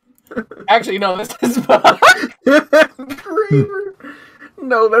do. Actually, no, this is Bug. Kramer.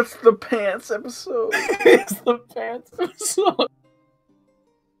 No, that's the pants episode. It's the pants episode.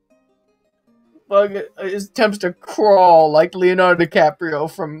 Bug attempts to crawl like Leonardo DiCaprio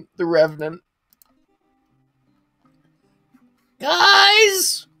from The Revenant.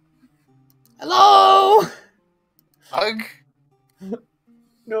 Guys! Hello! Bug?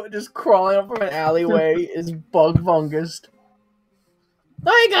 No, just crawling up from an alleyway is Bug Vungust.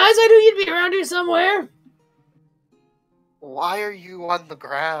 Hi guys, I knew you'd be around here somewhere. Why are you on the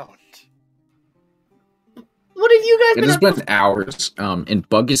ground? What have you guys It been has up to? been hours. And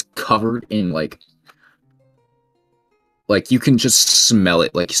Bug is covered in like you can just smell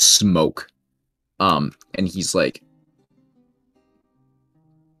it like smoke. And he's like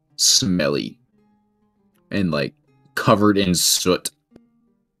smelly and like covered in soot.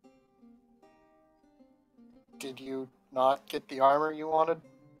 Did you not get the armor you wanted?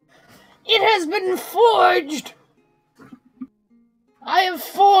 It has been forged! I have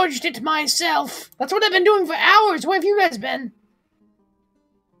forged it myself. That's what I've been doing for hours. Where have you guys been?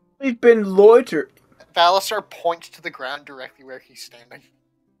 We've been loitering. Balasar points to the ground directly where he's standing.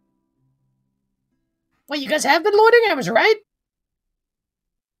 Wait, you guys have been loitering? I was right?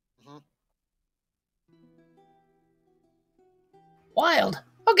 Mhm. Wild.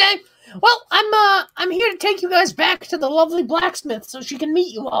 Okay. Well, I'm here to take you guys back to the lovely blacksmith so she can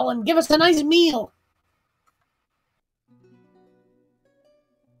meet you all and give us a nice meal.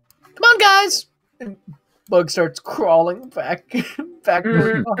 Come on, guys! And Bug starts crawling back towards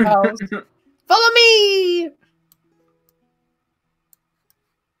the house. Follow me!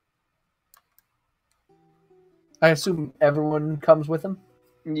 I assume everyone comes with him?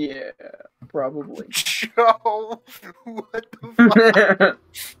 Yeah. Probably. Joe, what the fuck?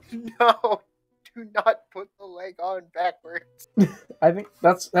 No, do not put the leg on backwards. I think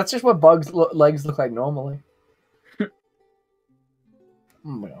that's just what bugs' legs look like normally.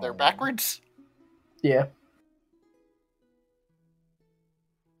 They're backwards? Yeah.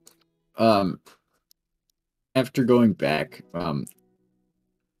 After going back,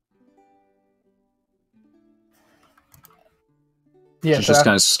 Yeah. she So just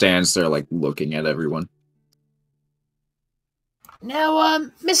kind of stands there, like, looking at everyone. Now,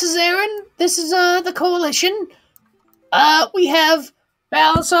 Mrs. Aaron, this is, the coalition. We have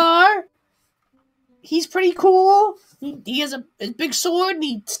Balasar. He's pretty cool. He has a big sword and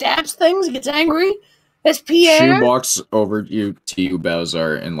he stabs things, he gets angry. There's Pierre. She walks over to you,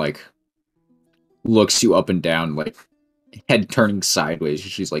 Balzar, and, like, looks you up and down, like, head turning sideways.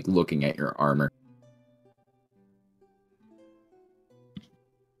 She's, like, looking at your armor.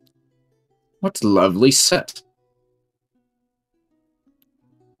 What lovely set.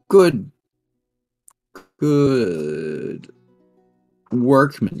 Good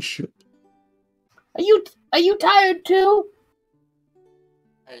workmanship. Are you tired too?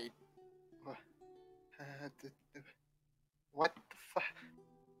 What the fuck?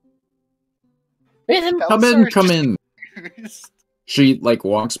 Rhythm. Come in. She, like,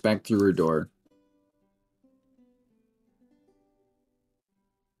 walks back through her door.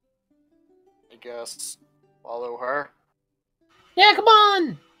 I guess follow her. Yeah, come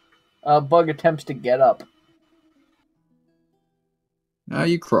on. Bug attempts to get up. Now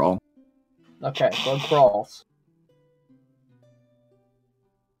you crawl. Okay, Bug crawls.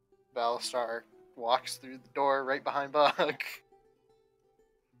 Balastar walks through the door right behind Bug.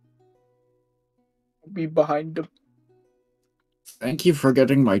 Be behind him. Thank you for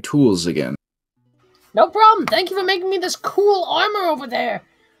getting my tools again. No problem. Thank you for making me this cool armor over there.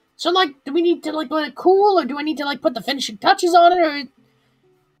 So, like, do we need to, like, let it cool, or do I need to, like, put the finishing touches on it, or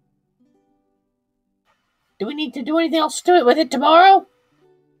do we need to do anything else to it with it tomorrow?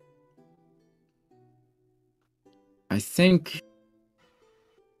 I think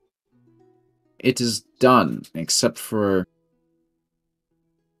it is done, except for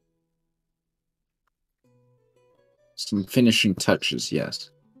some finishing touches, yes.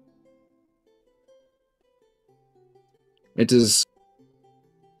 It is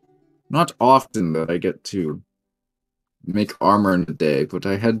not often that I get to make armor in a day, but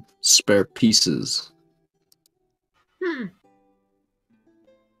I had spare pieces. Hmm.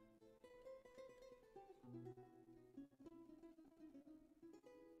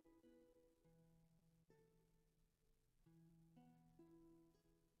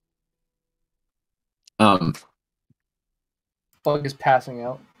 Bug is passing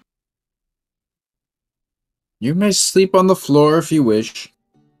out. You may sleep on the floor if you wish.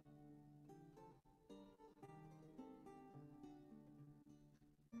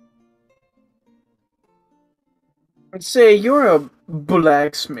 I'd say you're a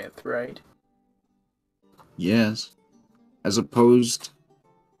blacksmith, right? Yes. As opposed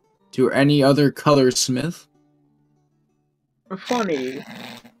to any other colorsmith. Funny.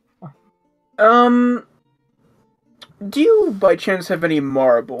 Do you by chance have any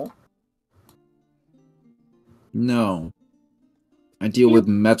marble? No. I deal with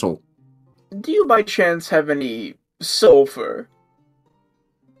metal. Do you by chance have any sulfur?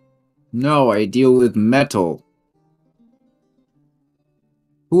 No, I deal with metal.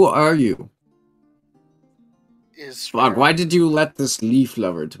 Who are you? Fuck, why did you let this leaf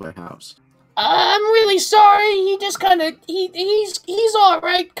lover to my house? I'm really sorry. He just kind of he's all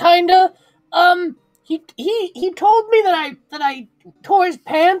right, kinda. He told me that I tore his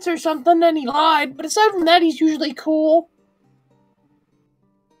pants or something, and he lied. But aside from that, he's usually cool.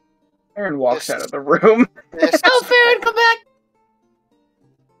 Aaron walks out of the room. Oh, Farron, come back!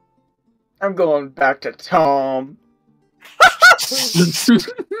 I'm going back to Tom.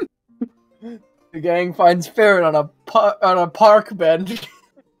 The gang finds Farron on a park bench.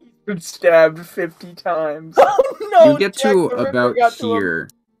 Been stabbed 50 times. Oh no! You get Jack to the Ripper about got to him. here.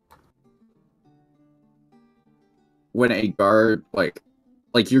 When a guard, like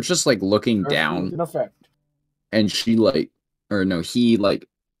you're just, like, looking down, In effect. and she, like, or no, he, like,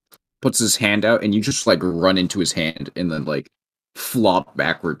 puts his hand out, and you just, like, run into his hand, and then, like, flop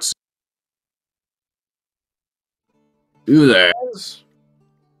backwards. You there.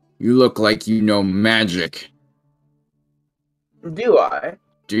 You look like you know magic. Do I?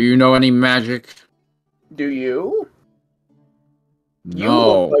 Do you know any magic? Do you? You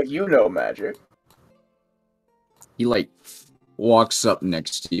No. look like you know magic. He, like, walks up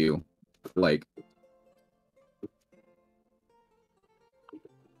next to you, like,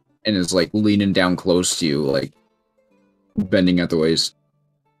 and is like leaning down close to you, like bending at the waist.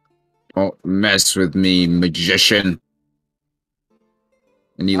 Don't mess with me, magician.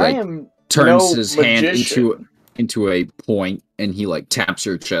 And he I like am turns no his hand magician. into a point, and he like taps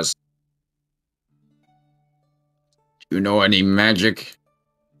your chest. Do you know any magic?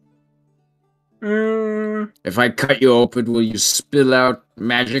 If I cut you open, will you spill out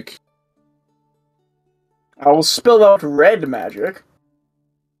magic? I will spill out red magic.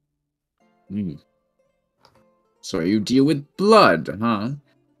 So you deal with blood, huh?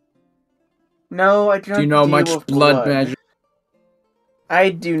 No, I do not Do you know deal much with blood magic? I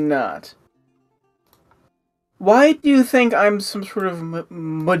do not. Why do you think I'm some sort of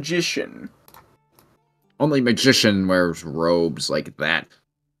magician? Only magician wears robes like that.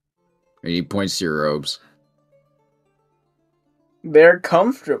 And he points to your robes. They're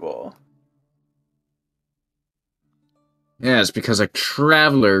comfortable. Yeah, it's because a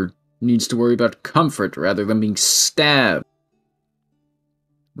traveler needs to worry about comfort rather than being stabbed.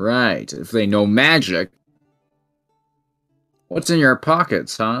 Right, if they know magic. What's in your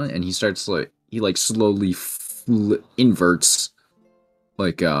pockets, huh? And he starts like, he like slowly inverts.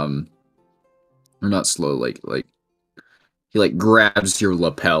 Like, or not slow, like, he like grabs your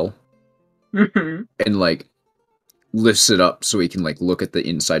lapel. And like, lifts it up so he can like look at the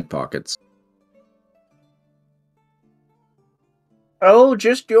inside pockets. Oh,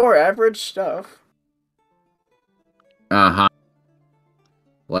 just your average stuff. Uh-huh.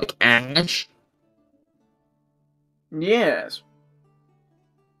 Like ash? Yes.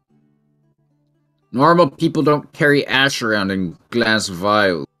 Normal people don't carry ash around in glass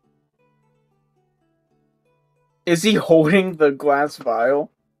vials. Is he holding the glass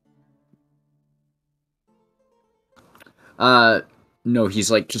vial? No,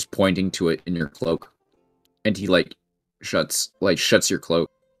 he's like just pointing to it in your cloak. And he like shuts your cloak.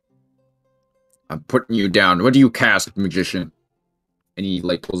 I'm putting you down. What do you cast, magician? And he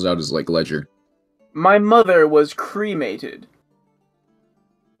like pulls out his like ledger. My mother was cremated.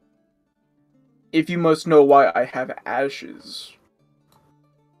 If you must know why I have ashes.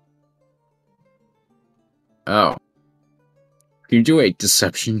 Oh. Can you do a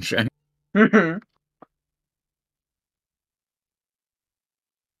deception check?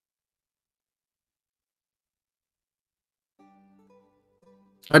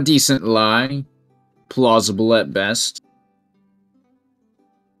 A decent lie. Plausible at best.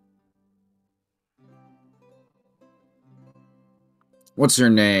 What's your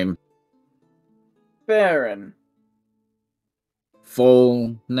name? Farron.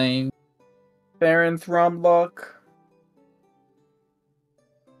 Full name? Farron Thromlock.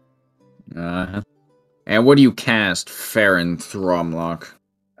 And what do you cast, Farron Thromlock?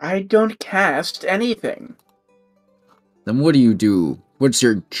 I don't cast anything. Then what do you do? What's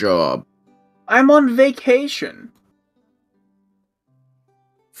your job? I'm on vacation.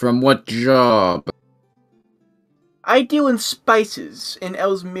 From what job? I deal in spices in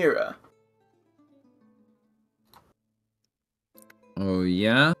Elsmira. Oh,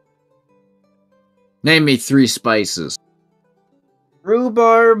 yeah? Name me 3 spices.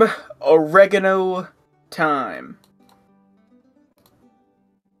 Rhubarb, oregano, thyme.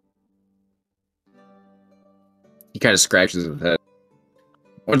 He kind of scratches his head.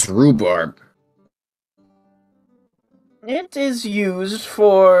 What's rhubarb? It is used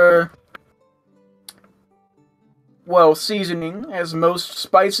for, well, seasoning, as most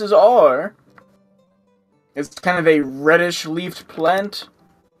spices are. It's kind of a reddish-leafed plant.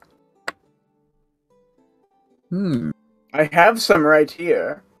 I have some right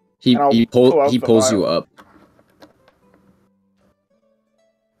here. He pull out the pulls you vial. up.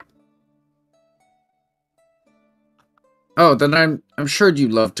 Oh, then I'm sure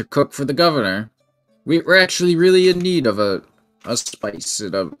you'd love to cook for the governor. We're actually really in need of a spice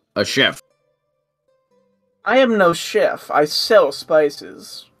and a chef. I am no chef. I sell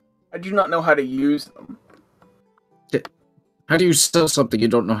spices. I do not know how to use them. How do you sell something you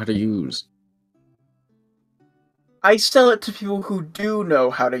don't know how to use? I sell it to people who do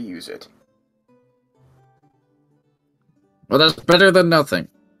know how to use it. Well, that's better than nothing.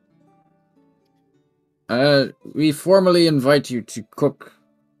 We formally invite you to cook.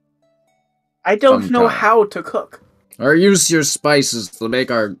 I don't know sometime. how to cook. Or use your spices to make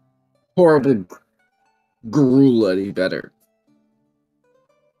our horrible gruel any better.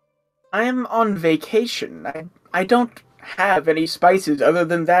 I am on vacation. I don't have any spices other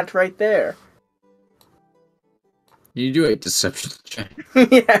than that right there. You do a deception check.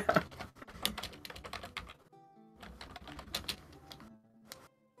 Yeah.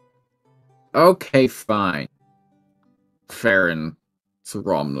 Okay, fine. Farron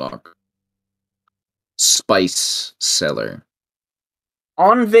Thromlock. Spice seller.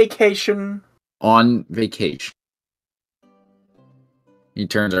 On vacation. On vacation. He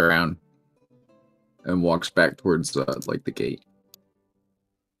turns around and walks back towards like the gate.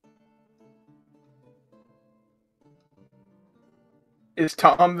 Is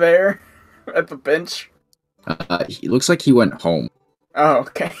Tom there at the bench? He looks like he went home Oh,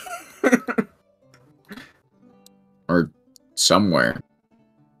 okay. or somewhere.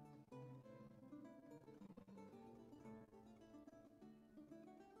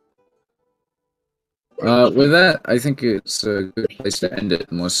 With that, I think it's a good place to end it,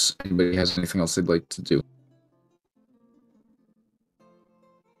 unless anybody has anything else they'd like to do.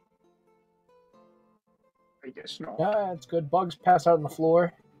 I guess not. Yeah, it's good. Bugs pass out on the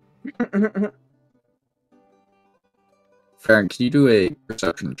floor. Farron, can you do a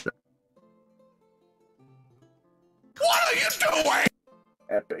perception check?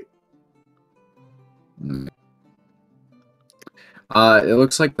 Epic. Mm. It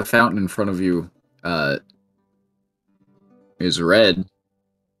looks like the fountain in front of you, is red.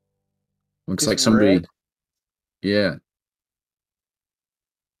 Looks Is like somebody... red? Yeah.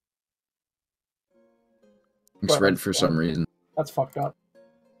 Looks Well, red for some reason. That's fucked up.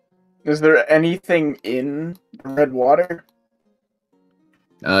 Is there anything in the red water?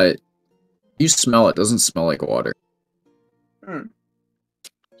 You smell it. Doesn't smell like water. Hmm.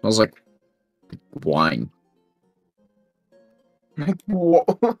 Smells like wine.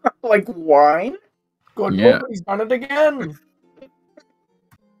 Like wine? Good Yeah. book, he's done it again.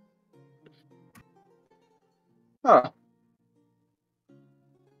 Huh.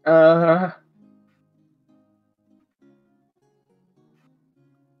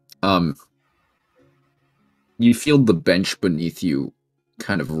 You feel the bench beneath you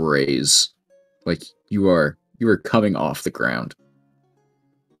kind of raise, like you are coming off the ground.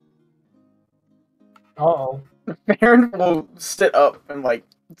 Uh-oh. Baron will sit up and like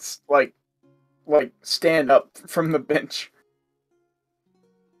stand up from the bench.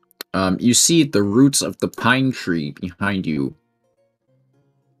 You see the roots of the pine tree behind you,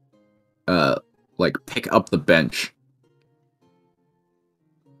 like pick up the bench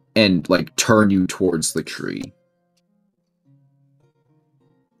and like turn you towards the tree.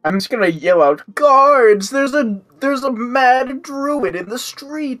 I'm just gonna yell out, "Guards! There's a mad druid in the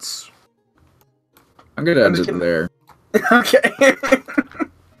streets!" I'm gonna I'm end just it kidding. there. Okay.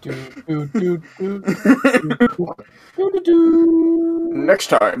 Next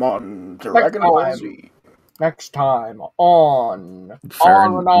time on Dragon Ball time. Z. Next time on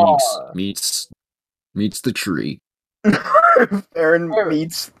Farron R&R. meets the tree. Aaron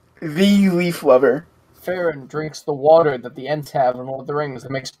meets the leaf lover. Farron drinks the water that the Ents have in Lord of the Rings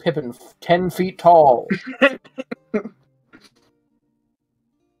that makes Pippin 10 feet tall.